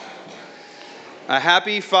A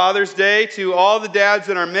happy Father's Day to all the dads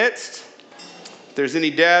in our midst. If there's any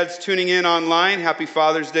dads tuning in online, happy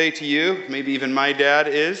Father's Day to you. Maybe even my dad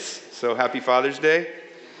is, so happy Father's Day.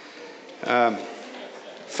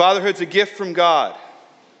 Fatherhood's a gift from God.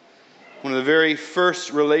 One of the very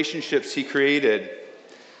first relationships He created.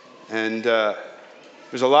 And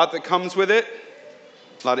there's a lot that comes with it,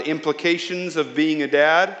 a lot of implications of being a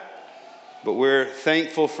dad. But we're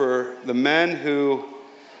thankful for the men who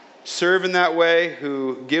serve in that way,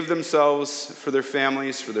 who give themselves for their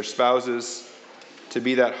families, for their spouses, to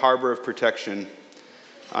be that harbor of protection.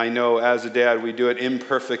 I know as a dad we do it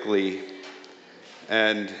imperfectly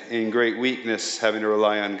and in great weakness, having to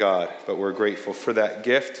rely on God. But we're grateful for that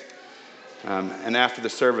gift. And after the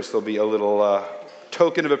service, there'll be a little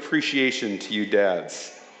token of appreciation to you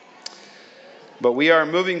dads. But we are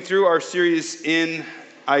moving through our series in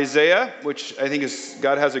Isaiah, which I think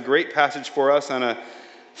God has a great passage for us on a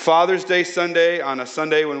Father's Day Sunday, on a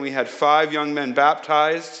Sunday when we had 5 young men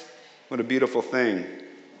baptized. What a beautiful thing.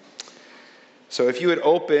 So if you would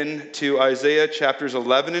open to Isaiah chapters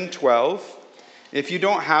 11 and 12. If you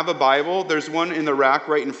don't have a Bible, there's one in the rack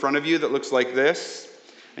right in front of you that looks like this.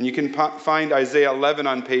 And you can find Isaiah 11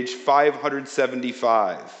 on page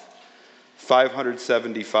 575.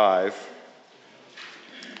 575.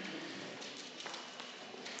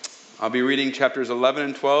 I'll be reading chapters 11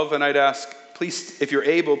 and 12, and I'd ask, please, if you're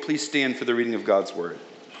able, please stand for the reading of God's word.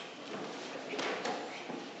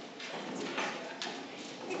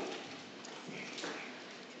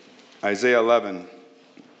 Isaiah 11.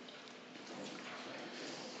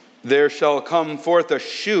 There shall come forth a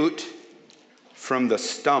shoot from the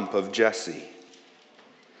stump of Jesse,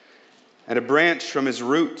 and a branch from his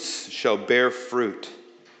roots shall bear fruit.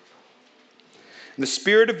 And the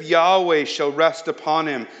Spirit of Yahweh shall rest upon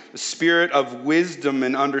him, the Spirit of wisdom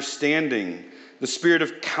and understanding, the Spirit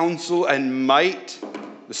of counsel and might,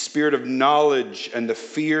 the Spirit of knowledge and the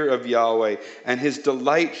fear of Yahweh. And his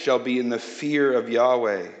delight shall be in the fear of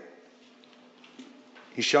Yahweh.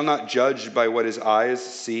 He shall not judge by what his eyes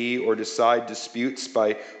see, or decide disputes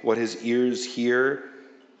by what his ears hear,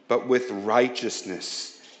 but with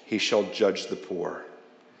righteousness he shall judge the poor,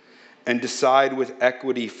 and decide with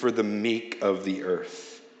equity for the meek of the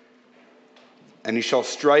earth. And he shall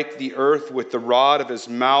strike the earth with the rod of his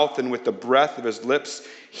mouth, and with the breath of his lips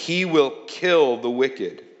he will kill the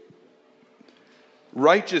wicked.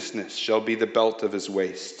 Righteousness shall be the belt of his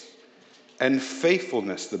waist, and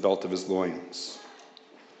faithfulness the belt of his loins.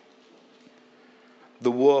 The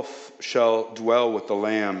wolf shall dwell with the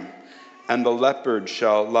lamb, and the leopard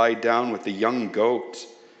shall lie down with the young goat,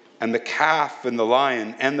 and the calf and the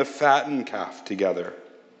lion and the fattened calf together.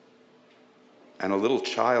 And a little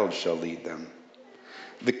child shall lead them.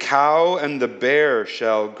 The cow and the bear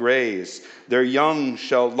shall graze. Their young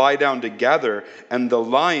shall lie down together, and the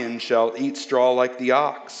lion shall eat straw like the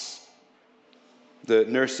ox. The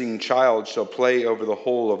nursing child shall play over the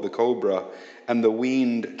hole of the cobra, and the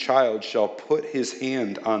weaned child shall put his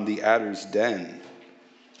hand on the adder's den.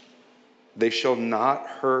 They shall not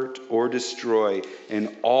hurt or destroy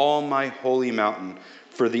in all my holy mountain,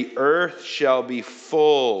 for the earth shall be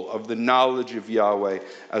full of the knowledge of Yahweh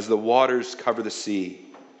as the waters cover the sea.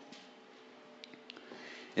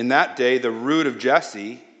 In that day, the root of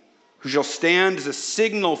Jesse, who shall stand as a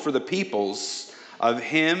signal for the peoples, of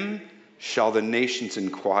him shall the nations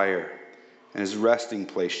inquire, and his resting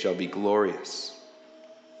place shall be glorious.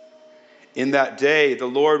 In that day, the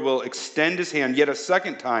Lord will extend his hand yet a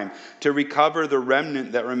second time to recover the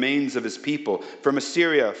remnant that remains of his people from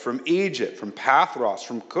Assyria, from Egypt, from Pathros,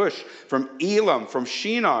 from Cush, from Elam, from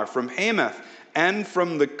Shinar, from Hamath, and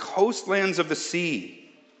from the coastlands of the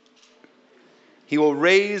sea. He will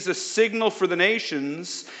raise a signal for the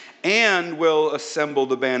nations and will assemble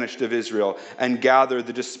the banished of Israel and gather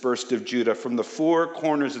the dispersed of Judah from the 4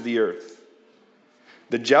 corners of the earth.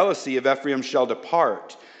 The jealousy of Ephraim shall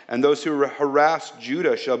depart, and those who harass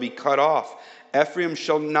Judah shall be cut off. Ephraim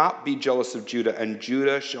shall not be jealous of Judah, and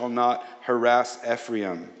Judah shall not harass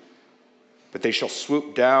Ephraim. But they shall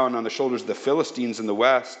swoop down on the shoulders of the Philistines in the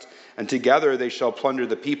west, and together they shall plunder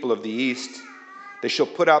the people of the east. They shall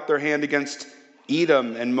put out their hand against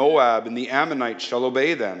Edom and Moab, and the Ammonites shall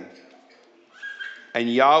obey them.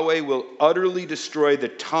 And Yahweh will utterly destroy the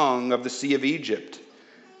tongue of the sea of Egypt,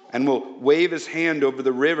 and will wave his hand over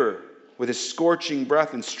the river with his scorching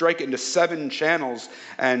breath and strike it into 7 channels,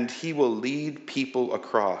 and he will lead people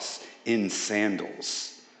across in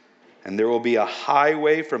sandals. And there will be a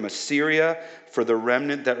highway from Assyria for the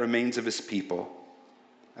remnant that remains of his people,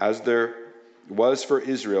 as there was for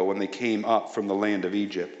Israel when they came up from the land of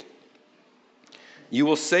Egypt. You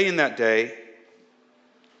will say in that day,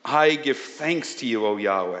 I give thanks to you, O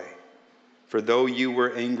Yahweh, for though you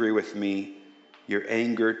were angry with me, your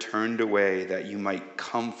anger turned away that you might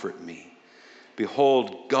comfort me.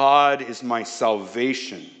 Behold, God is my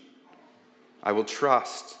salvation. I will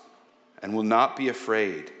trust and will not be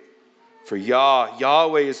afraid. For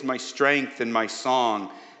Yahweh is my strength and my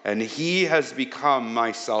song, and he has become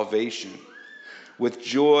my salvation. With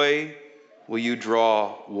joy will you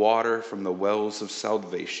draw water from the wells of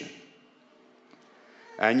salvation.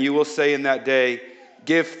 And you will say in that day,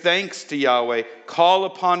 give thanks to Yahweh, call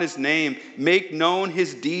upon his name, make known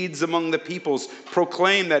his deeds among the peoples,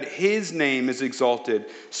 proclaim that his name is exalted,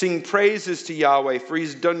 sing praises to Yahweh, for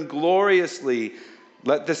he's done gloriously.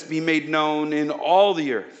 Let this be made known in all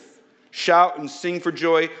the earth. Shout and sing for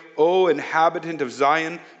joy, O inhabitant of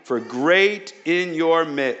Zion, for great in your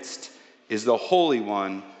midst is the Holy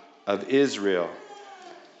One of Israel.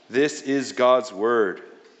 This is God's word.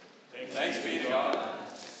 Thanks be to God.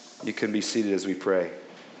 You can be seated as we pray.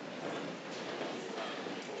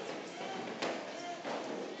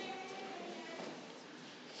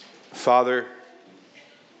 Father,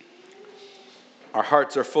 our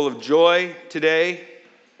hearts are full of joy today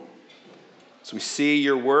as we see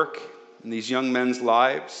your work in these young men's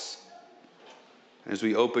lives, as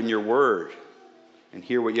we open your word and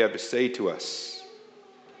hear what you have to say to us.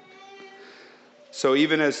 So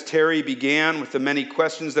even as Terry began with the many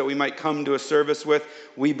questions that we might come to a service with,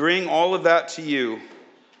 we bring all of that to you.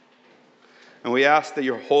 And we ask that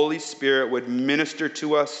your Holy Spirit would minister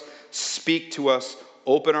to us, speak to us,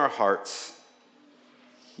 open our hearts.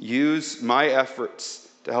 Use my efforts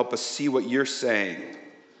to help us see what you're saying.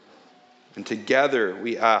 And together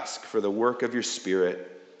we ask for the work of your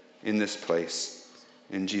Spirit in this place.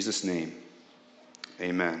 In Jesus' name,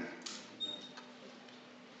 amen.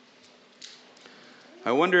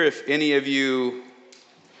 I wonder if any of you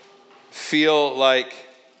feel like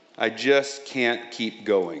I just can't keep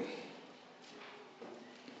going.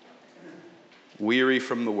 Weary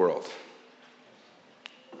from the world.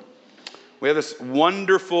 We have this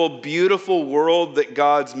wonderful, beautiful world that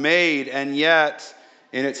God's made, and yet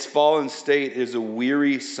in its fallen state is a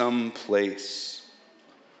wearisome place.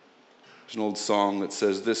 There's an old song that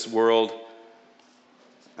says, this world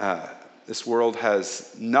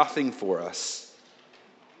has nothing for us,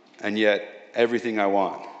 and yet everything I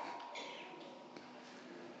want.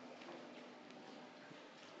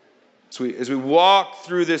 As we walk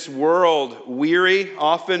through this world weary,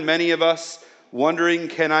 often many of us wondering,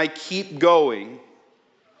 can I keep going?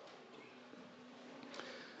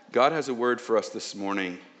 God has a word for us this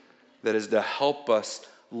morning that is to help us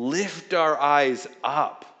lift our eyes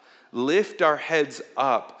up, lift our heads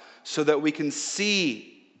up, so that we can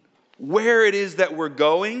see where it is that we're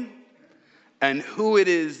going and who it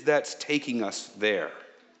is that's taking us there.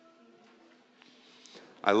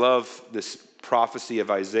 I love this prophecy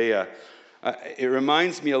of Isaiah. It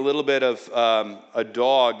reminds me a little bit of a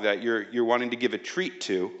dog that you're wanting to give a treat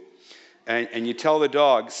to, and you tell the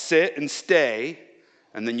dog, sit and stay,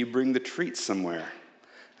 and then you bring the treat somewhere.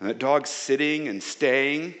 And that dog's sitting and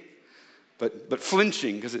staying, but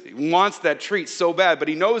flinching because it wants that treat so bad, but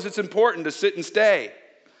he knows it's important to sit and stay.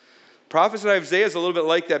 Prophet Isaiah is a little bit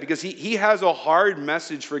like that because he has a hard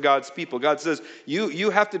message for God's people. God says, you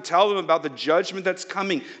have to tell them about the judgment that's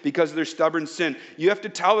coming because of their stubborn sin. You have to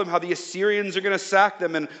tell them how the Assyrians are going to sack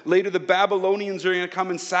them, and later the Babylonians are going to come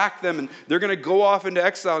and sack them, and they're going to go off into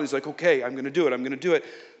exile. And he's like, okay, I'm going to do it.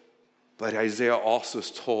 But Isaiah also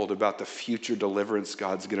is told about the future deliverance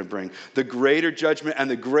God's going to bring, the greater judgment and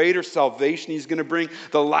the greater salvation he's going to bring,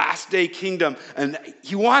 the last day kingdom. And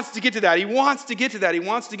he wants to get to that.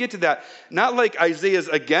 Not like Isaiah's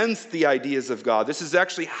against the ideas of God. This is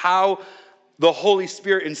actually how the Holy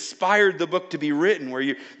Spirit inspired the book to be written,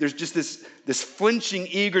 where there's just this flinching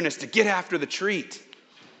eagerness to get after the treat.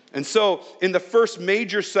 And so in the first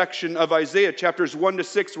major section of Isaiah, chapters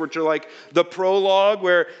 1-6, which are like the prologue,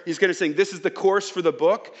 where he's going to say, this is the course for the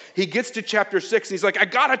book. He gets to chapter 6, and he's like, I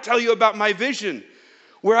got to tell you about my vision,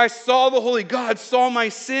 where I saw the holy God, saw my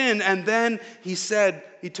sin. And then he said,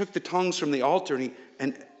 he took the tongues from the altar,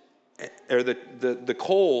 or the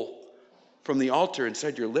coal from the altar, and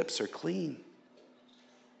said, your lips are clean.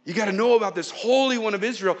 You got to know about this Holy One of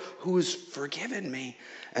Israel who has forgiven me.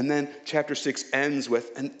 And then chapter 6 ends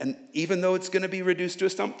with, and even though it's going to be reduced to a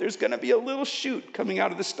stump, there's going to be a little shoot coming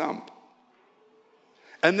out of the stump.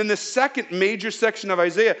 And then the second major section of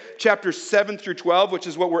Isaiah, chapters 7-12, which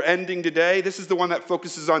is what we're ending today. This is the one that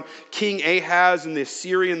focuses on King Ahaz and the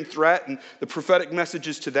Assyrian threat and the prophetic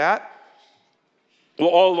messages to that. Well,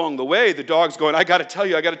 all along the way, the dog's going, I got to tell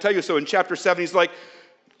you. So in chapter 7, he's like,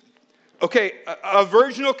 Okay, a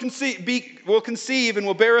virgin will conceive and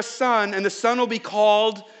will bear a son, and the son will be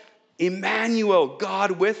called Emmanuel,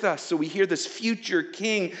 God with us. So we hear this future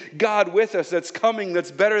king, God with us, that's coming,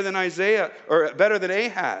 that's better than Isaiah, or better than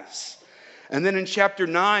Ahaz. And then in chapter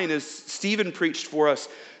 9, as Stephen preached for us,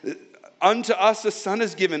 unto us a son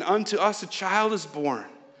is given, unto us a child is born.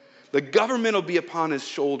 The government will be upon his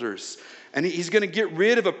shoulders. And he's going to get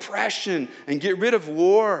rid of oppression and get rid of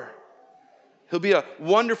war. He'll be a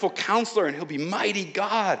wonderful counselor and he'll be mighty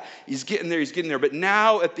God. He's getting there. But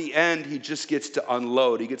now at the end, he just gets to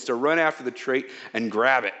unload. He gets to run after the trait and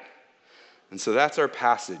grab it. And so that's our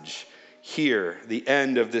passage here, the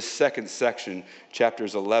end of this second section,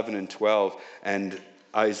 chapters 11 and 12. And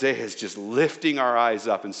Isaiah is just lifting our eyes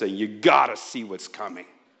up and saying, you got to see what's coming.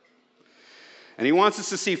 And he wants us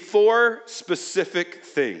to see four specific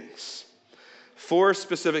things. Four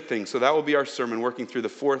specific things. So that will be our sermon, working through the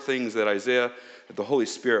four things that the Holy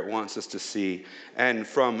Spirit wants us to see. And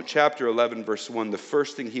from chapter 11, verse 1, the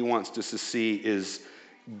first thing he wants us to see is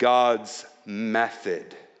God's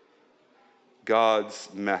method. God's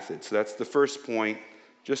method. So that's the first point.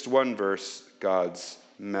 Just one verse, God's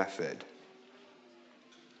method.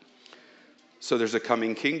 So there's a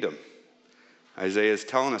coming kingdom. Isaiah is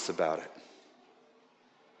telling us about it.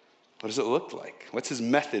 What does it look like? What's his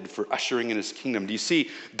method for ushering in his kingdom? Do you see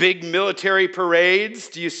big military parades?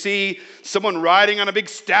 Do you see someone riding on a big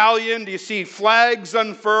stallion? Do you see flags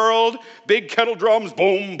unfurled? Big kettle drums,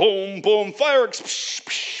 boom, boom, boom, fireworks, psh,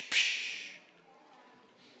 psh, psh.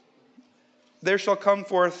 There shall come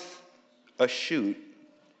forth a shoot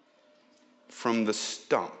from the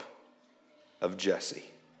stump of Jesse.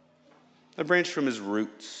 A branch from his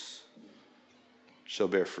roots shall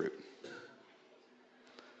bear fruit.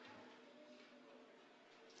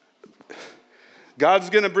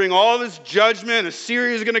 God's going to bring all this judgment.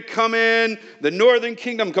 Assyria is going to come in. The northern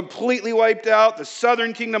kingdom completely wiped out. The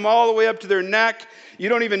southern kingdom all the way up to their neck. You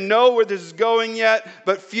don't even know where this is going yet.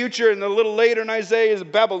 But future and a little later in Isaiah, the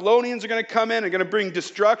Babylonians are going to come in and going to bring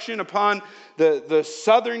destruction upon the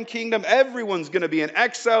southern kingdom. Everyone's going to be in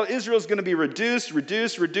exile. Israel's going to be reduced.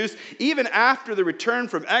 Even after the return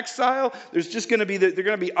from exile, there's just going to be, they're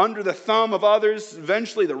going to be under the thumb of others.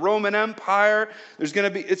 Eventually the Roman Empire.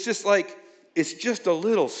 It's just a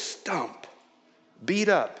little stump, beat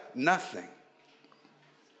up, nothing.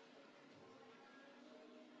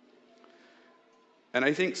 And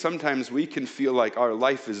I think sometimes we can feel like our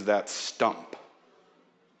life is that stump.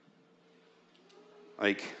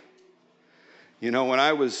 When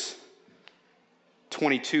I was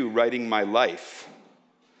 22 writing my life,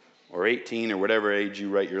 or 18 or whatever age you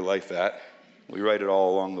write your life at, we write it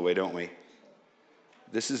all along the way, don't we?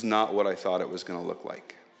 This is not what I thought it was going to look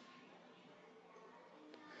like.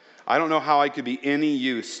 I don't know how I could be any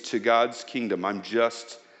use to God's kingdom. I'm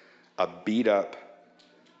just a beat up,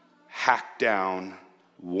 hacked down,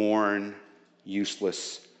 worn,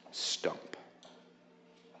 useless stump.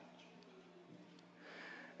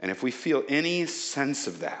 And if we feel any sense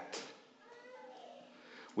of that,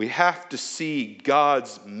 we have to see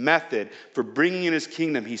God's method for bringing in his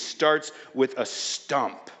kingdom. He starts with a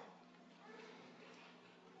stump.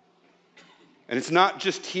 And it's not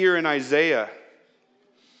just here in Isaiah.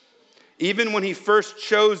 Even when he first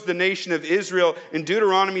chose the nation of Israel, in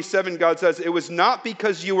Deuteronomy 7, God says, it was not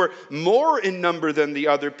because you were more in number than the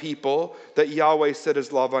other people that Yahweh set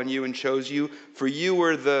his love on you and chose you, for you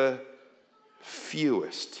were the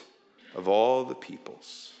fewest of all the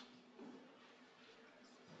peoples.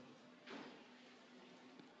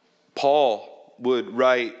 Paul would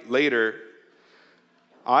write later,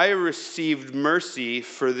 I received mercy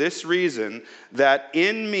for this reason, that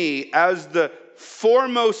in me, as the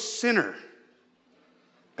foremost sinner,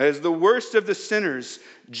 as the worst of the sinners,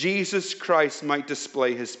 Jesus Christ might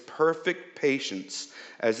display his perfect patience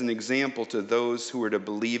as an example to those who are to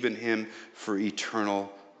believe in him for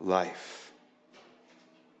eternal life.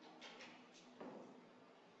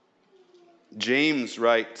 James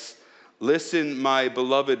writes, listen, my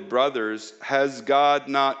beloved brothers, has God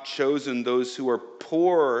not chosen those who are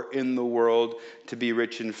poor in the world to be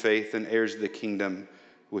rich in faith and heirs of the kingdom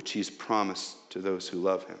which he's promised to those who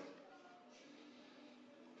love him?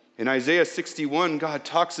 In Isaiah 61, God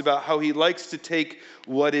talks about how he likes to take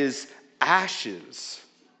what is ashes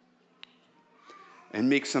and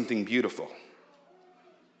make something beautiful.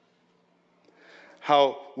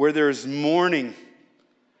 How where there's mourning,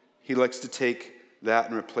 he likes to take that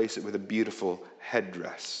and replace it with a beautiful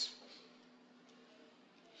headdress.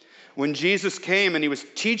 When Jesus came and he was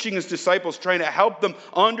teaching his disciples, trying to help them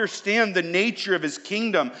understand the nature of his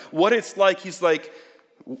kingdom, what it's like, he's like,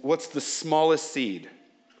 what's the smallest seed?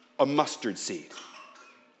 A mustard seed.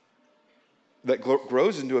 that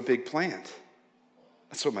grows into a big plant.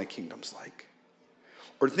 That's what my kingdom's like.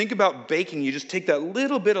 Or think about baking. You just take that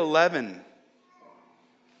little bit of leaven,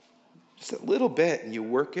 just a little bit, and you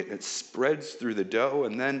work it, and it spreads through the dough,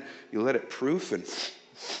 and then you let it proof, and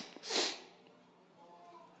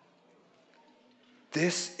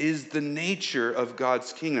this is the nature of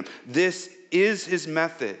God's kingdom. This is his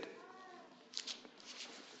method.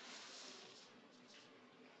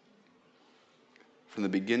 From the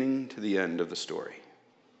beginning to the end of the story.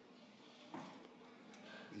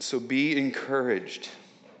 And so be encouraged.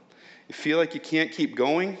 You feel like you can't keep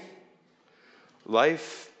going?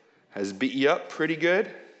 Life has beat you up pretty good?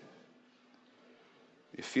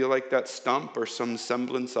 You feel like that stump or some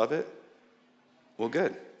semblance of it? Well,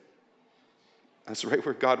 good. That's right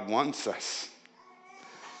where God wants us,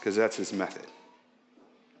 because that's his method.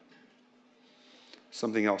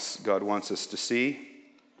 Something else God wants us to see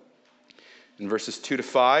in verses 2 to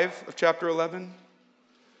 5 of chapter 11,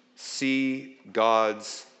 see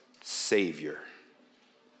God's Savior.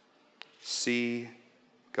 See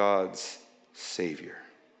God's Savior.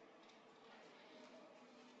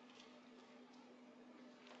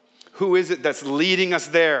 Who is it that's leading us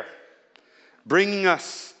there? Bringing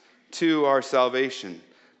us to our salvation.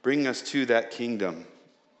 Bringing us to that kingdom.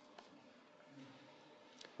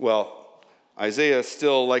 Well, Isaiah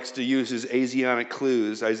still likes to use his Asianic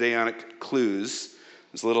clues,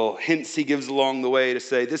 these little hints he gives along the way to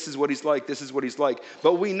say, this is what he's like, this is what he's like.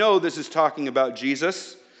 But we know this is talking about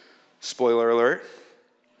Jesus. Spoiler alert.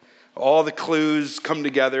 All the clues come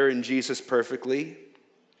together in Jesus perfectly.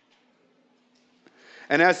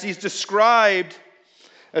 And as he's described,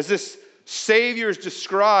 as this Savior is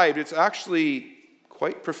described, it's actually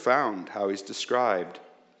quite profound how he's described.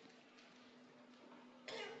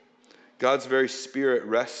 God's very Spirit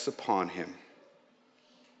rests upon him.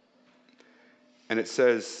 And it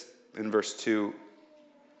says in verse 2,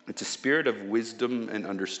 it's a spirit of wisdom and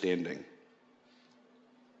understanding.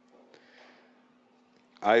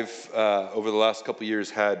 I've, over the last couple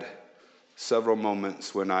years, had several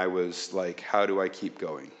moments when I was like, how do I keep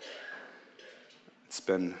going? It's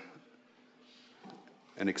been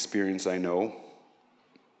an experience I know,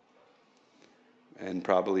 and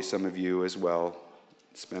probably some of you as well.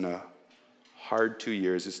 It's been a hard 2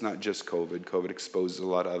 years. It's not just COVID. COVID exposes a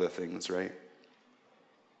lot of other things, right?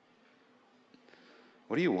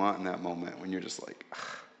 What do you want in that moment when you're just like,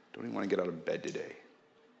 don't even want to get out of bed today?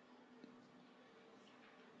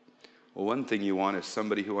 Well, one thing you want is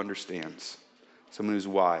somebody who understands, someone who's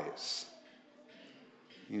wise.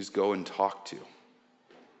 You just go and talk to.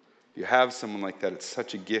 If you have someone like that, it's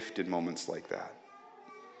such a gift in moments like that.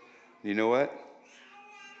 You know what?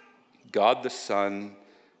 God the Son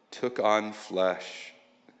took on flesh,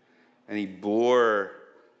 and he bore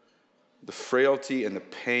the frailty and the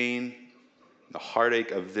pain, the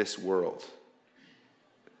heartache of this world.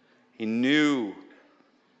 He knew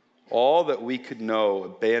all that we could know: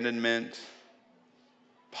 abandonment,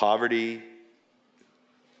 poverty,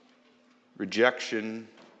 rejection,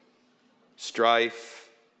 strife,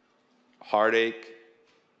 heartache,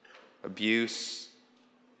 abuse,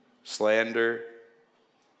 slander.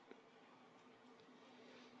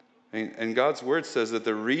 And God's word says that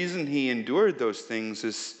the reason he endured those things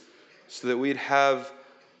is so that we'd have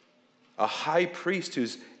a high priest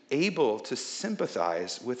who's able to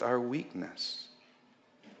sympathize with our weakness.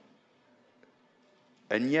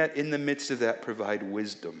 And yet, in the midst of that, provide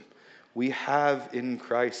wisdom. We have in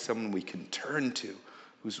Christ someone we can turn to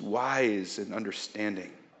who's wise and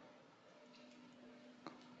understanding.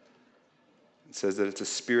 It says that it's a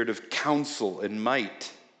spirit of counsel and might.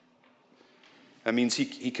 That means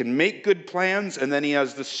he can make good plans, and then he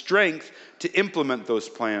has the strength to implement those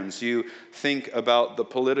plans. You think about the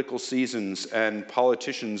political seasons and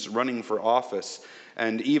politicians running for office,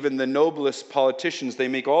 and even the noblest politicians, they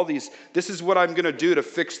make all these, this is what I'm going to do to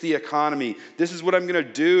fix the economy. This is what I'm going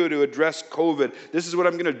to do to address COVID. This is what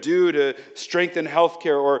I'm going to do to strengthen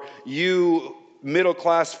healthcare. Or you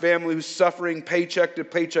middle-class family who's suffering paycheck to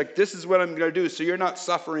paycheck, this is what I'm going to do so you're not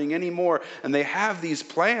suffering anymore. And they have these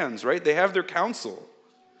plans, right? They have their counsel.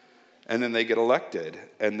 And then they get elected,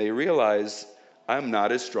 and they realize, I'm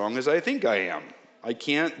not as strong as I think I am. I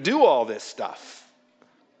can't do all this stuff.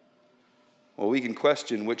 Well, we can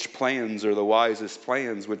question which plans are the wisest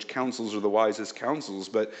plans, which counsels are the wisest counsels,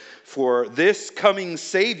 but for this coming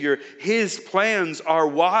Savior, his plans are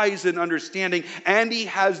wise and understanding, and he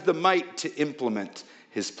has the might to implement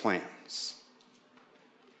his plans.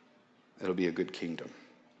 It'll be a good kingdom.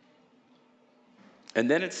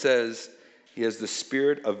 And then it says, he has the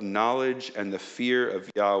spirit of knowledge and the fear of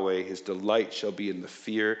Yahweh. His delight shall be in the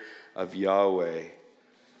fear of Yahweh.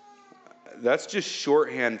 That's just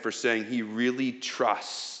shorthand for saying he really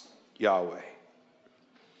trusts Yahweh.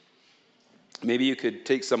 Maybe you could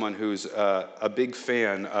take someone who's a big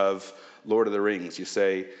fan of Lord of the Rings. You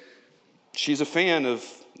say, she's a fan of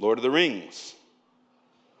Lord of the Rings.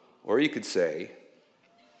 Or you could say,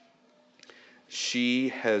 she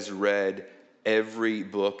has read every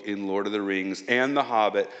book in Lord of the Rings and The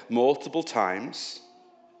Hobbit multiple times.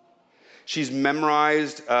 She's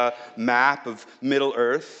memorized a map of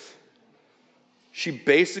Middle-earth. She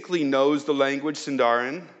basically knows the language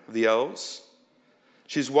Sindarin of the elves.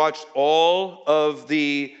 She's watched all of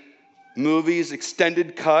the movies,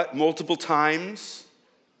 extended cut, multiple times.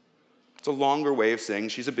 It's a longer way of saying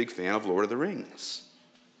she's a big fan of Lord of the Rings.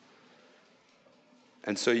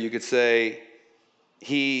 And so you could say,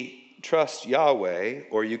 he trusts Yahweh,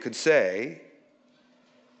 or you could say,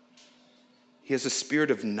 he has a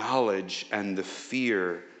spirit of knowledge and the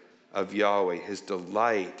fear of Yahweh. His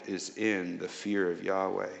delight is in the fear of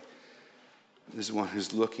Yahweh. This is one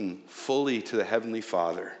who's looking fully to the Heavenly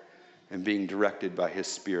Father and being directed by his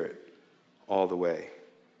Spirit all the way.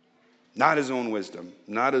 Not his own wisdom,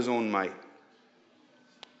 not his own might,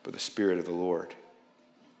 but the Spirit of the Lord.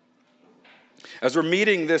 As we're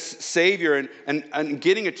meeting this Savior and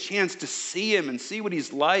getting a chance to see him and see what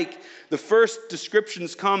he's like, the first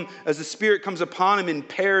descriptions come as the Spirit comes upon him in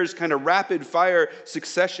pairs, kind of rapid fire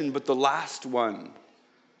succession. But the last one,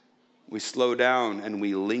 we slow down and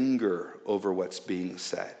we linger over what's being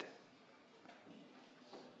said.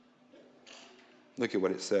 Look at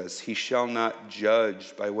what it says. He shall not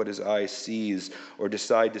judge by what his eye sees, or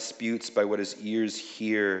decide disputes by what his ears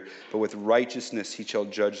hear. But with righteousness he shall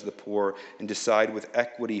judge the poor, and decide with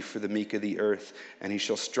equity for the meek of the earth. And he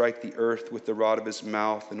shall strike the earth with the rod of his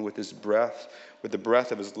mouth, and with his breath, with the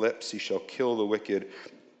breath of his lips, he shall kill the wicked.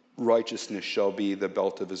 Righteousness shall be the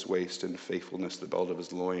belt of his waist, and faithfulness the belt of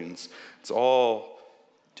his loins. It's all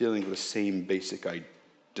dealing with the same basic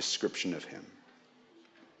description of him.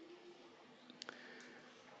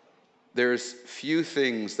 There's few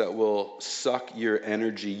things that will suck your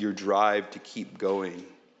energy, your drive to keep going,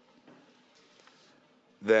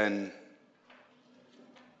 than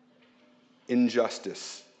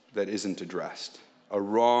injustice that isn't addressed. A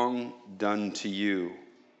wrong done to you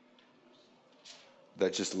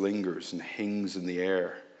that just lingers and hangs in the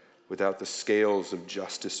air without the scales of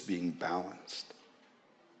justice being balanced.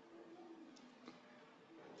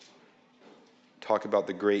 Talk about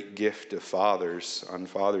the great gift of fathers on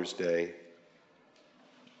Father's Day.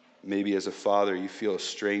 Maybe as a father you feel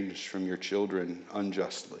estranged from your children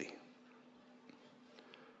unjustly.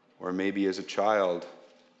 Or maybe as a child,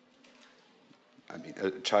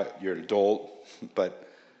 you're an adult, but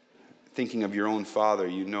thinking of your own father,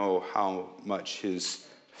 you know how much his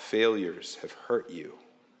failures have hurt you.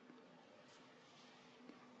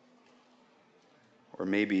 Or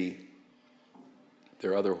maybe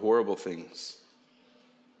there are other horrible things.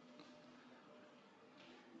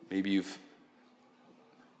 Maybe you've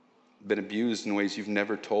been abused in ways you've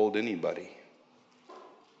never told anybody.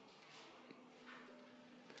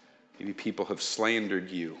 Maybe people have slandered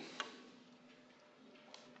you.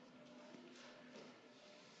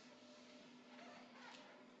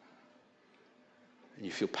 And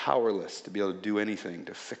you feel powerless to be able to do anything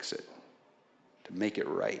to fix it, to make it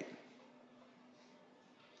right,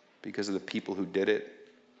 because of the people who did it,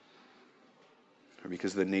 or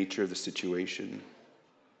because of the nature of the situation.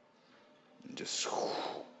 And just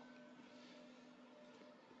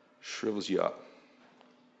shrivels you up,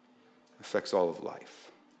 affects all of life.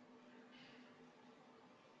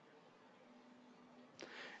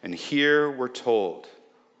 And here we're told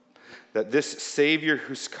that this Savior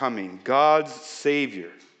who's coming, God's Savior,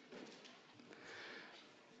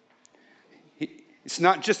 it's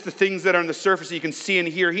not just the things that are on the surface that you can see and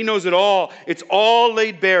hear. He knows it all. It's all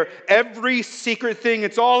laid bare. Every secret thing,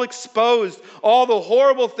 it's all exposed. All the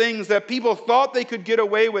horrible things that people thought they could get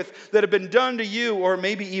away with that have been done to you, or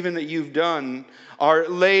maybe even that you've done, are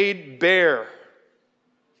laid bare.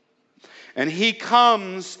 And he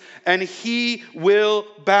comes and he will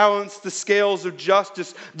balance the scales of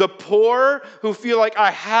justice. The poor who feel like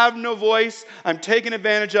I have no voice, I'm taken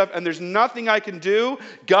advantage of, and there's nothing I can do,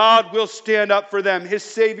 God will stand up for them. His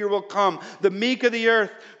Savior will come. The meek of the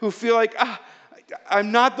earth who feel like,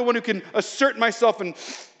 I'm not the one who can assert myself and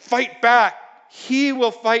fight back, he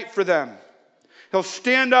will fight for them. He'll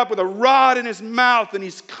stand up with a rod in his mouth, and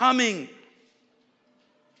he's coming.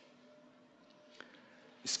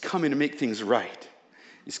 He's coming to make things right.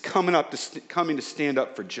 He's coming to stand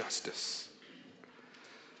up for justice.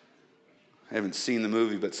 I haven't seen the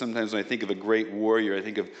movie, but sometimes when I think of a great warrior, I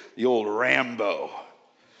think of the old Rambo.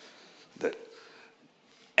 That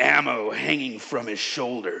ammo hanging from his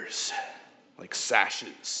shoulders like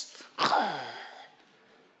sashes.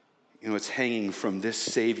 You know what's hanging from this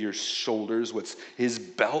Savior's shoulders? What's his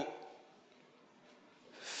belt?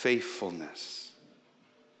 Faithfulness.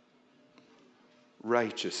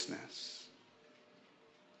 Righteousness.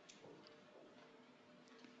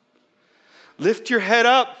 Lift your head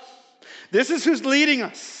up. This is who's leading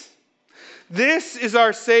us. This is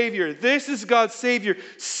our Savior. This is God's Savior.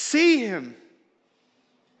 See him.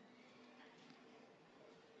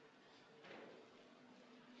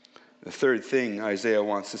 The third thing Isaiah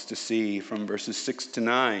wants us to see from verses 6 to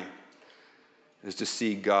 9 is to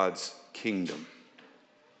see God's kingdom.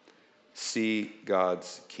 See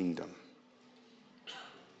God's kingdom.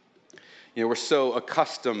 You know, we're so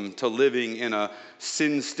accustomed to living in a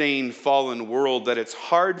sin-stained, fallen world that it's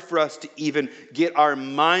hard for us to even get our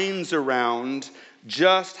minds around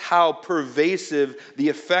just how pervasive the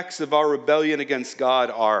effects of our rebellion against God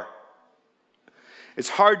are. It's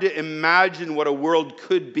hard to imagine what a world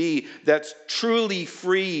could be that's truly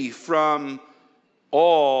free from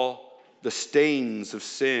all the stains of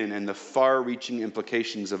sin and the far-reaching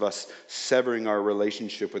implications of us severing our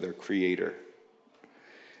relationship with our Creator.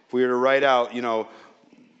 If we were to write out,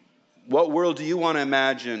 what world do you want to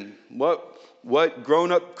imagine? What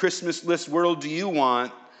grown-up Christmas list world do you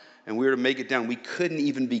want? And we were to make it down. We couldn't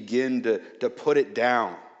even begin to put it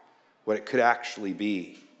down, what it could actually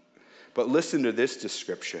be. But listen to this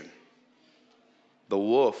description. The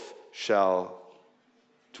wolf shall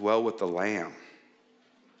dwell with the lamb,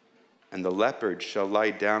 and the leopard shall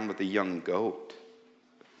lie down with the young goat,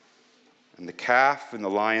 and the calf and the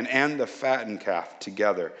lion and the fattened calf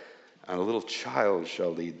together, and a little child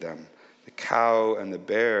shall lead them. The cow and the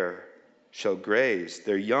bear shall graze,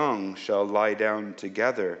 their young shall lie down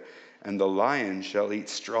together, and the lion shall eat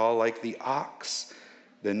straw like the ox.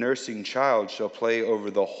 The nursing child shall play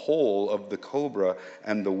over the hole of the cobra,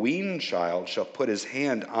 and the weaned child shall put his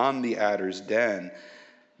hand on the adder's den.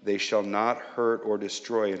 They shall not hurt or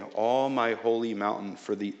destroy in all my holy mountain,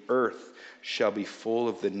 for the earth shall be full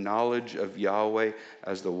of the knowledge of Yahweh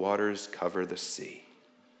as the waters cover the sea.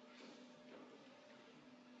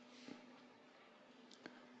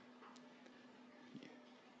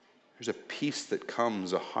 There's a peace that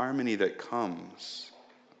comes, a harmony that comes.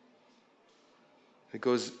 It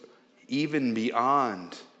goes even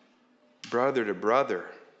beyond brother to brother,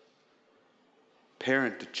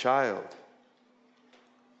 parent to child,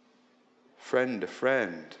 friend to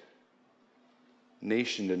friend,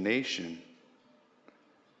 nation to nation.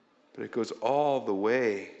 But it goes all the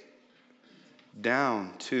way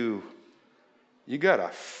down to, you got a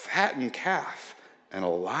fattened calf and a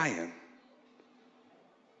lion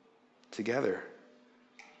together.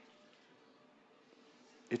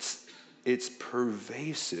 It's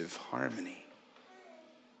pervasive harmony.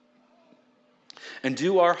 And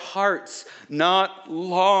do our hearts not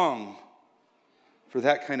long for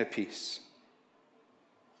that kind of peace?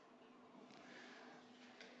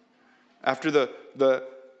 After the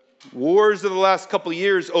wars of the last couple of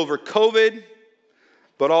years over COVID,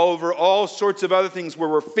 but over all sorts of other things where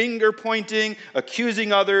we're finger pointing,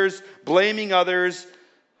 accusing others, blaming others,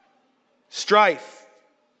 strife.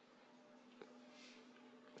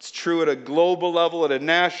 It's true at a global level, at a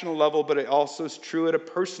national level, but it also is true at a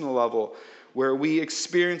personal level where we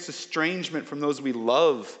experience estrangement from those we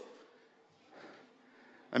love.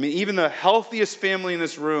 I mean, even the healthiest family in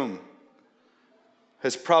this room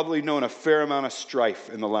has probably known a fair amount of strife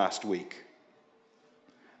in the last week.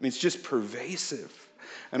 I mean, it's just pervasive.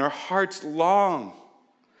 And our hearts long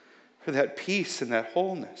for that peace and that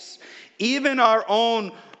wholeness. Even our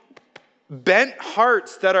own bent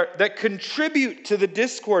hearts that contribute to the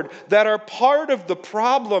discord, that are part of the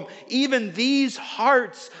problem, even these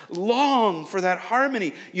hearts long for that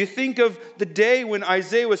harmony. You think of the day when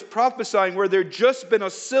Isaiah was prophesying where there'd just been a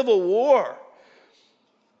civil war.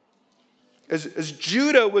 As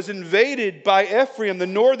Judah was invaded by Ephraim, the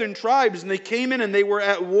northern tribes, and they came in and they were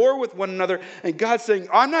at war with one another. And God's saying,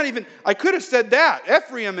 I could have said that.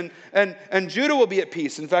 Ephraim and Judah will be at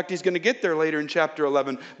peace. In fact, he's going to get there later in chapter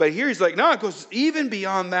 11. But here he's like, no, it goes even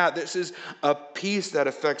beyond that. This is a peace that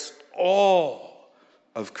affects all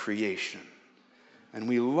of creation. And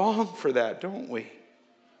we long for that, don't we?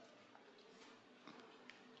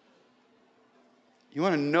 You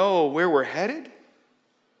want to know where we're headed?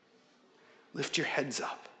 Lift your heads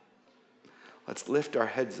up. Let's lift our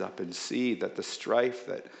heads up and see that the strife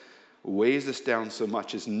that weighs us down so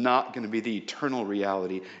much is not going to be the eternal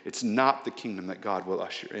reality. It's not the kingdom that God will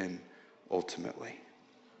usher in ultimately.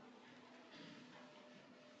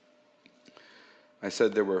 I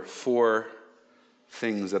said there were 4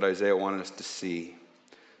 things that Isaiah wanted us to see.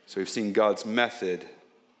 So we've seen God's method.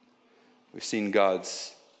 We've seen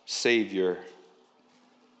God's Savior.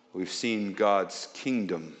 We've seen God's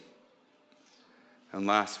kingdom. And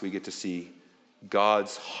last, we get to see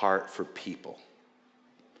God's heart for people.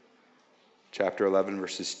 Chapter 11,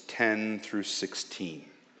 verses 10 through 16.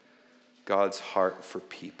 God's heart for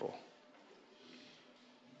people.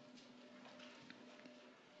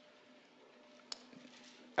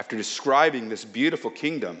 After describing this beautiful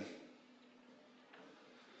kingdom,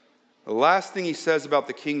 the last thing he says about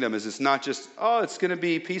the kingdom is it's not just, it's going to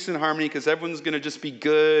be peace and harmony because everyone's going to just be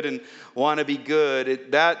good and want to be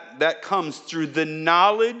good. That comes through the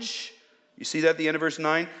knowledge. You see that at the end of verse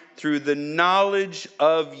 9? Through the knowledge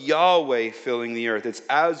of Yahweh filling the earth. It's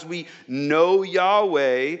as we know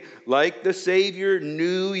Yahweh, like the Savior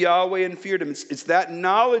knew Yahweh and feared him. It's that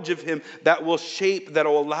knowledge of him that will shape, that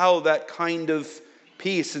will allow that kind of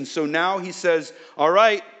peace. And so now he says, all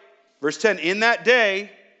right, verse 10, in that day,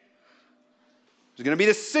 there's going to be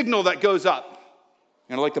this signal that goes up.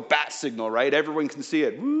 Like the bat signal, right? Everyone can see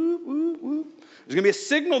it. Whoop, whoop, whoop. There's going to be a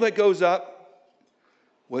signal that goes up.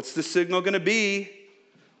 What's the signal going to be?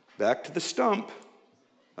 Back to the stump,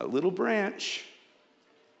 a little branch.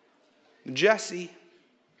 Jesse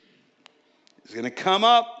is going to come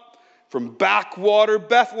up from backwater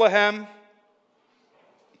Bethlehem.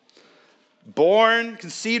 Born,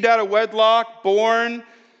 conceived out of wedlock, born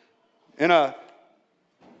in a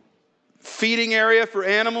feeding area for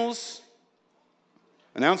animals,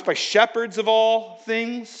 announced by shepherds of all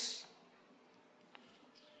things.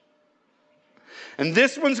 And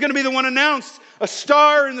this one's going to be the one announced, a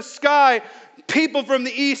star in the sky, people from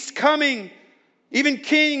the east coming, even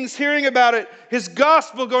kings hearing about it, his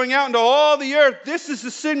gospel going out into all the earth. This is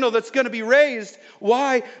the signal that's going to be raised.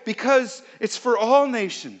 Why? Because it's for all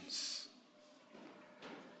nations.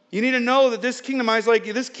 You need to know that this kingdom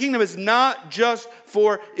is not just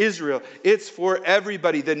for Israel. It's for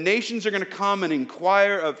everybody. The nations are going to come and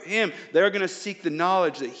inquire of him. They're going to seek the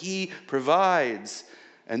knowledge that he provides.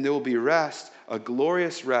 And there will be rest, a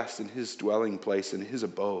glorious rest in his dwelling place, in his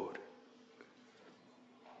abode.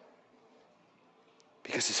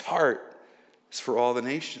 Because his heart is for all the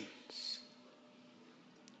nations.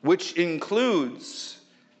 Which includes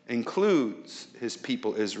his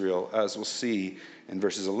people Israel, as we'll see in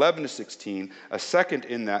verses 11 to 16, a second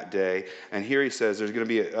in that day. And here he says there's going to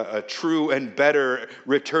be a true and better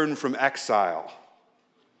return from exile.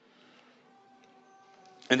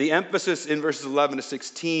 And the emphasis in verses 11 to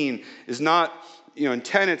 16 is not, in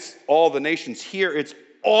 10 it's all the nations. Here it's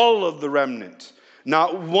all of the remnant.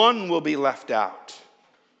 Not one will be left out.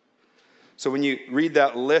 So when you read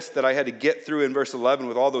that list that I had to get through in verse 11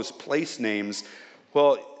 with all those place names,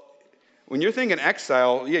 well, when you're thinking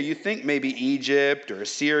exile, you think maybe Egypt or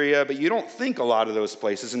Assyria, but you don't think a lot of those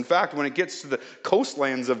places. In fact, when it gets to the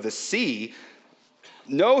coastlands of the sea,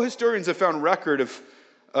 no historians have found record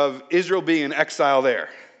of Israel being in exile there.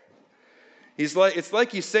 It's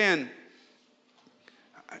like he's saying,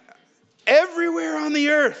 everywhere on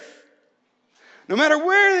the earth, no matter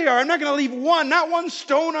where they are, I'm not going to leave not one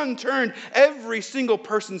stone unturned. Every single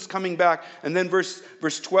person's coming back. And then verse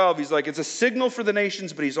 12, he's like, it's a signal for the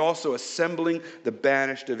nations, but he's also assembling the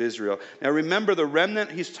banished of Israel. Now remember, the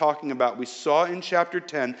remnant he's talking about, we saw in chapter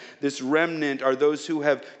 10, this remnant are those who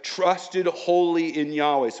have trusted wholly in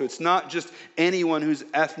Yahweh. So it's not just anyone who's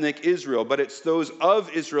ethnic Israel, but it's those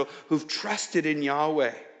of Israel who've trusted in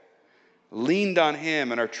Yahweh, leaned on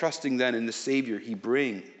him, and are trusting then in the Savior he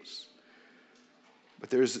brings. But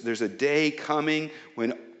there's a day coming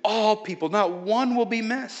when all people, not one will be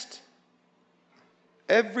missed.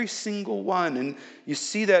 Every single one. And you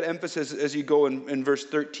see that emphasis as you go in verse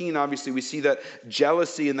 13. Obviously, we see that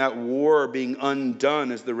jealousy and that war being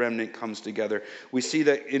undone as the remnant comes together. We see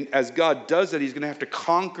that as God does that, he's going to have to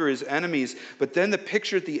conquer his enemies. But then the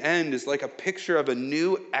picture at the end is like a picture of a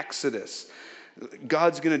new Exodus.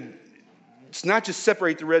 God's going to... It's not just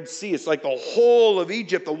separate the Red Sea. It's like the whole of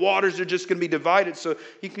Egypt. The waters are just going to be divided. So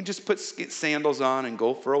you can just put sandals on and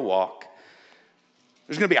go for a walk.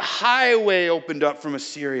 There's going to be a highway opened up from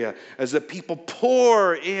Assyria as the people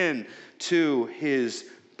pour in to his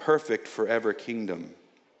perfect forever kingdom.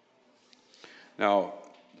 Now,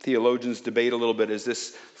 theologians debate a little bit. Is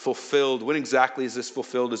this fulfilled? When exactly is this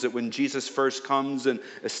fulfilled? Is it when Jesus first comes and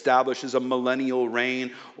establishes a millennial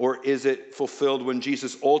reign? Or is it fulfilled when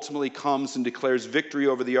Jesus ultimately comes and declares victory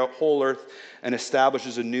over the whole earth and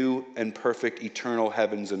establishes a new and perfect eternal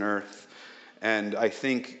heavens and earth? And I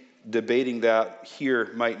think debating that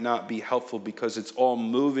here might not be helpful because it's all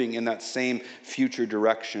moving in that same future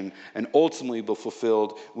direction and ultimately be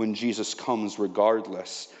fulfilled when Jesus comes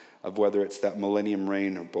regardless of whether it's that millennium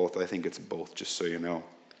reign or both. I think it's both, just so you know.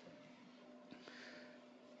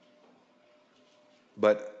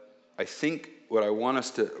 But I think what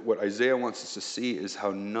Isaiah wants us to see is how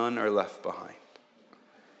none are left behind.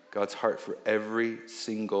 God's heart for every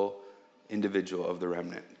single individual of the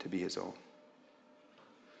remnant to be his own.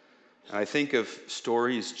 And I think of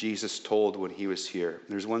stories Jesus told when he was here.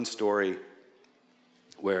 There's one story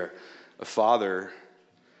where a father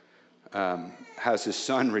has his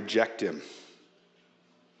son reject him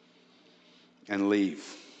and leave,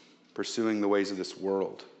 pursuing the ways of this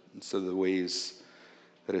world instead of the ways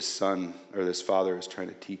that his son or his father is trying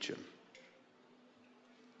to teach him.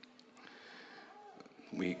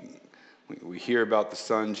 We hear about the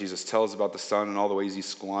son. Jesus tells about the son and all the ways he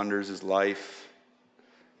squanders his life.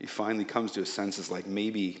 He finally comes to his senses, like,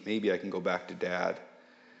 maybe I can go back to dad.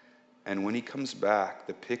 And when he comes back,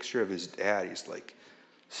 the picture of his dad, he's like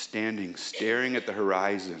standing, staring at the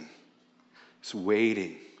horizon, just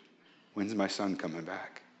waiting. When's my son coming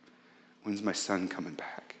back? When's my son coming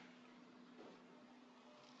back?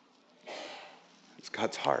 It's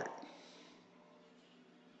God's heart.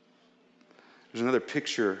 There's another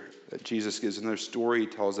picture that Jesus gives, another story he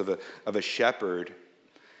tells of a shepherd.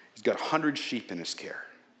 He's got 100 sheep in his care.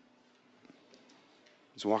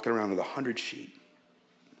 He's walking around with 100 sheep.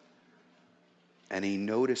 And he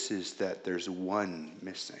notices that there's one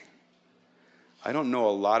missing. I don't know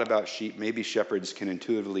a lot about sheep. Maybe shepherds can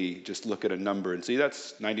intuitively just look at a number and see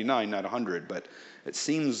that's 99, not 100. But it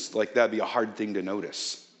seems like that'd be a hard thing to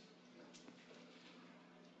notice.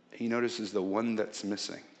 He notices the one that's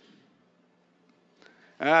missing.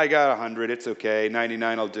 I got 100, it's okay.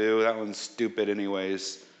 99 will do. That one's stupid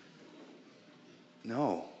anyways.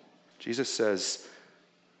 No. Jesus says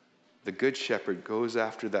the good shepherd goes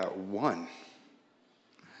after that one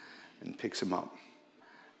and picks him up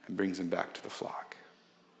and brings him back to the flock.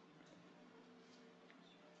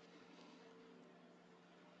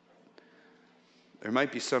 There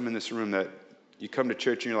might be some in this room that you come to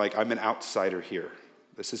church and you're like, I'm an outsider here.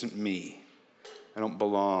 This isn't me. I don't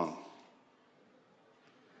belong.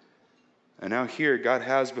 And now here, God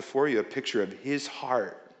has before you a picture of his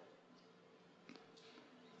heart.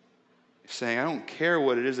 He's saying, I don't care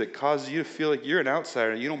what it is that causes you to feel like you're an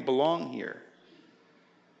outsider. You don't belong here.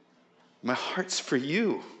 My heart's for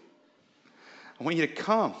you. I want you to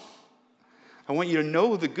come. I want you to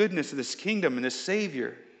know the goodness of this kingdom and this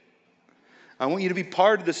Savior. I want you to be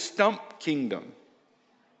part of the stump kingdom.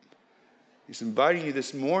 He's inviting you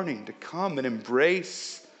this morning to come and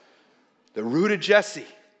embrace the root of Jesse.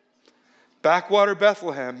 Backwater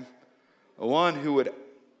Bethlehem, the one who would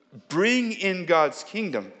bring in God's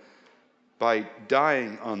kingdom by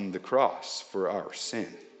dying on the cross for our sin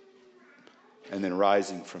and then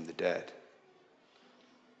rising from the dead.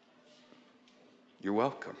 You're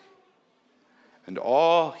welcome. And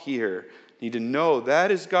all here need to know that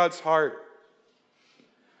is God's heart.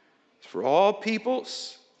 It's for all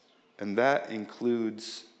peoples, and that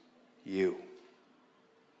includes you.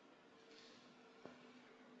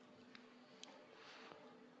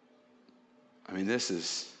 I mean, this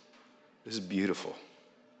is beautiful.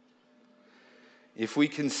 If we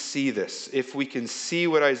can see this, if we can see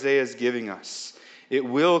what Isaiah is giving us, it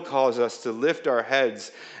will cause us to lift our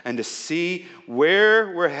heads and to see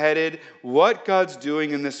where we're headed, what God's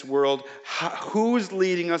doing in this world, who's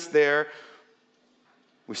leading us there.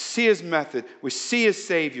 We see his method, we see his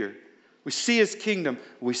Savior, we see his kingdom,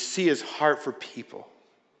 we see his heart for people.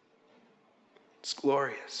 It's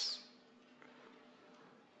glorious.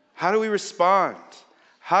 How do we respond?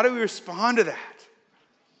 How do we respond to that?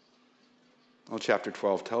 Well, chapter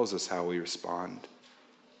 12 tells us how we respond.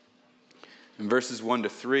 In verses 1 to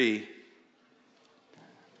 3,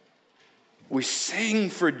 we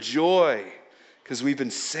sing for joy because we've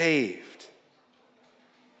been saved.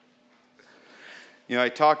 You know, I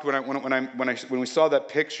talked when we saw that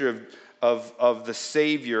picture of the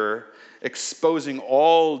Savior exposing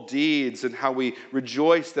all deeds and how we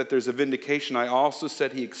rejoice that there's a vindication. I also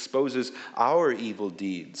said he exposes our evil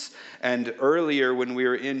deeds. And earlier when we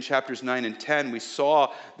were in chapters 9 and 10, we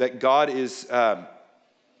saw that God is,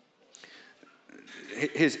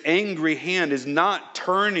 his angry hand is not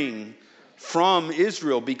turning from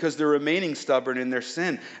Israel because they're remaining stubborn in their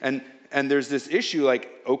sin. And there's this issue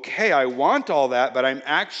like, okay, I want all that, but I'm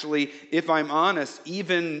actually, if I'm honest,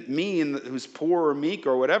 even me who's poor or meek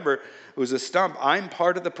or whatever, who's a stump, I'm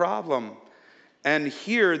part of the problem. And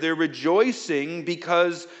here they're rejoicing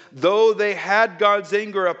because though they had God's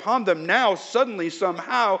anger upon them, now suddenly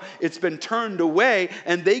somehow it's been turned away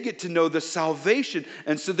and they get to know the salvation.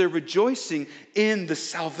 And so they're rejoicing in the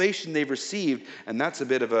salvation they've received. And that's a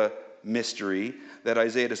bit of a mystery that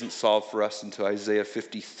Isaiah doesn't solve for us until Isaiah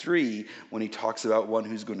 53, when he talks about one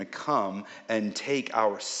who's going to come and take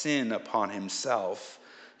our sin upon himself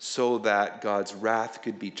so that God's wrath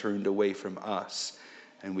could be turned away from us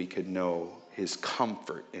and we could know his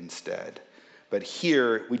comfort instead. But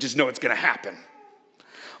here, we just know it's going to happen.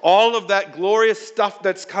 All of that glorious stuff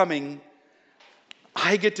that's coming,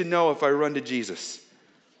 I get to know if I run to Jesus.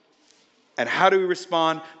 And how do we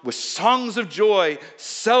respond? With songs of joy,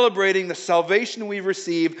 celebrating the salvation we've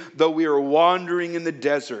received, though we are wandering in the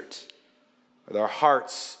desert, with our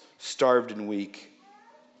hearts starved and weak.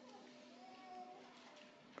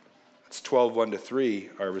 It's 12:1-3,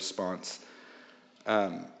 our response.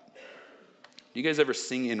 Do you guys ever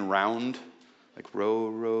sing in round? Like, row,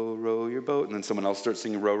 row, row your boat. And then someone else starts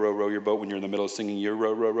singing, row, row, row your boat, when you're in the middle of singing your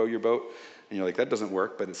row, row, row your boat. And you're like, that doesn't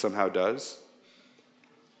work, but it somehow does.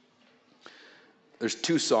 There's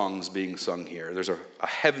two songs being sung here. There's a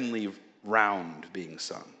heavenly round being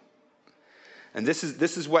sung. And this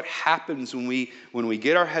is what happens when we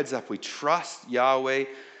get our heads up. We trust Yahweh.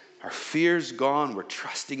 Our fear's gone. We're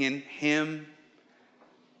trusting in him.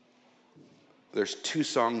 There's two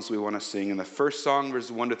songs we want to sing. And the first song,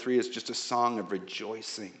 verses 1-3, is just a song of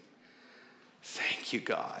rejoicing. Thank you,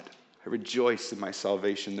 God. I rejoice in my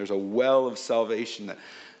salvation. There's a well of salvation that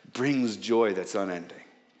brings joy that's unending.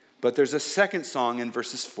 But there's a second song in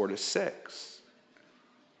verses 4-6.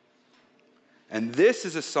 And this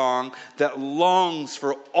is a song that longs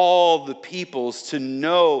for all the peoples to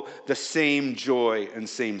know the same joy and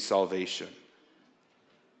same salvation.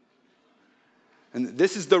 And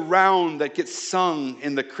this is the round that gets sung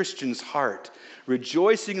in the Christian's heart,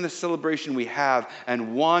 rejoicing in the celebration we have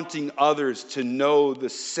and wanting others to know the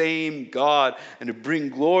same God and to bring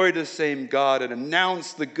glory to the same God and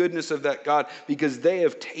announce the goodness of that God because they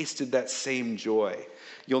have tasted that same joy.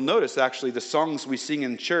 You'll notice, actually, the songs we sing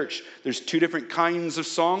in church, there's two different kinds of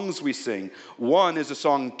songs we sing. One is a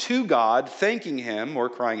song to God, thanking him or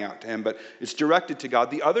crying out to him, but it's directed to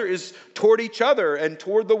God. The other is toward each other and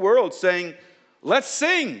toward the world, saying, let's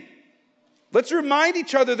sing. Let's remind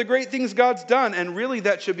each other the great things God's done. And really,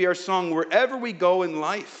 that should be our song wherever we go in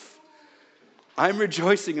life. I'm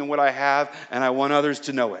rejoicing in what I have, and I want others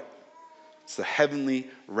to know it. It's the heavenly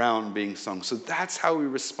round being sung. So that's how we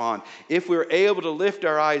respond. If we're able to lift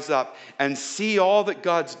our eyes up and see all that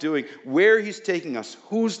God's doing, where he's taking us,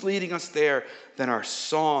 who's leading us there, then our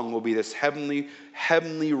song will be this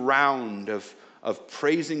heavenly round of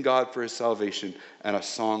praising God for his salvation, and a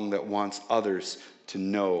song that wants others to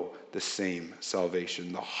know the same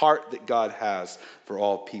salvation. The heart that God has for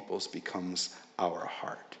all peoples becomes our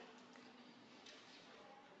heart.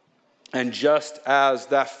 And just as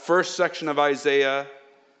that first section of Isaiah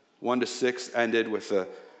 1-6 ended with the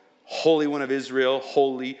Holy One of Israel,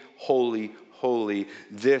 holy, holy, holy,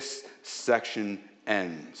 this section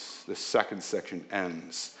ends. The second section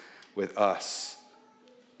ends with us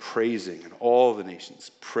praising, and all the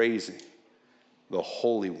nations praising the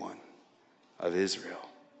Holy One of Israel.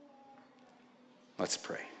 Let's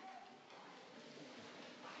pray.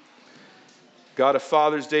 God, a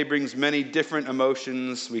Father's Day brings many different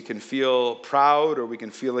emotions. We can feel proud, or we can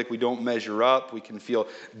feel like we don't measure up. We can feel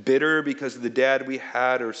bitter because of the dad we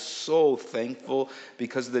had, or so thankful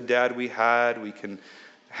because of the dad we had. We can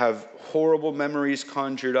have horrible memories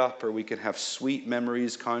conjured up, or we can have sweet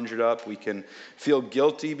memories conjured up. We can feel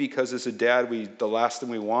guilty because as a dad, the last thing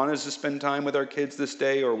we want is to spend time with our kids this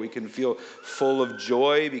day, or we can feel full of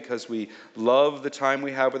joy because we love the time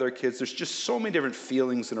we have with our kids. There's just so many different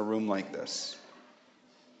feelings in a room like this.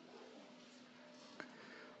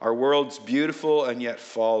 Our world's beautiful and yet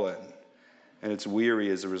fallen, and it's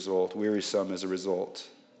wearisome as a result.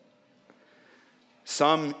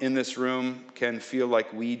 Some in this room can feel like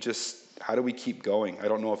how do we keep going? I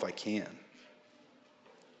don't know if I can.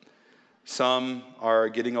 Some are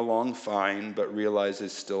getting along fine, but realize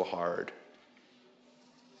it's still hard.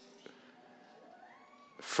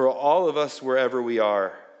 For all of us, wherever we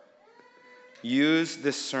are, use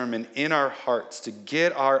this sermon in our hearts to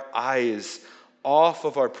get our eyes off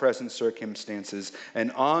of our present circumstances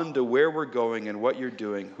and on to where we're going and what you're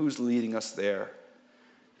doing, who's leading us there.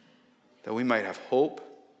 That we might have hope,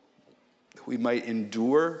 that we might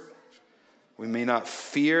endure, we may not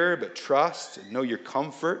fear but trust and know your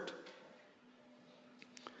comfort.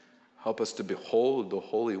 Help us to behold the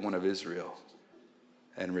Holy One of Israel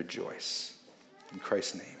and rejoice. In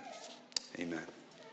Christ's name, amen.